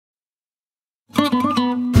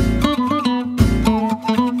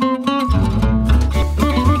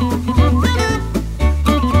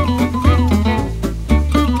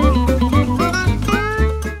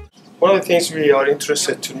things we are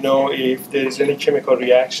interested to know if there is any chemical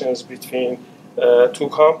reactions between two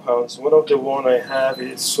compounds. One of the one I have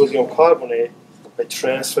is sodium carbonate. I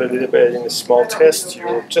transfer a little bit in a small test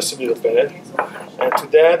tube, just a little bit. And to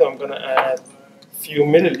that, I'm going to add a few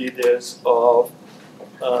milliliters of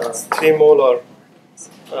 3 molar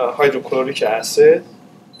hydrochloric acid.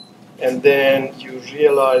 And then you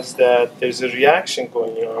realize that there's a reaction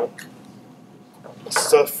going on.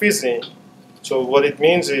 Start fizzing. So what it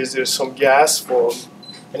means is there's some gas form.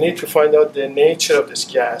 I need to find out the nature of this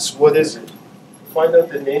gas. What is it? To find out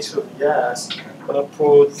the nature of the gas, I'm going to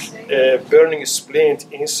put a burning splint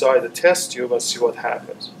inside the test tube and see what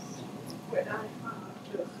happens.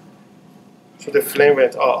 So the flame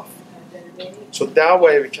went off. So that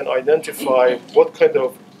way we can identify what kind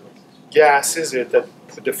of gas is it that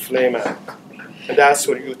put the flame out. And that's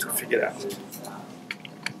for you to figure out.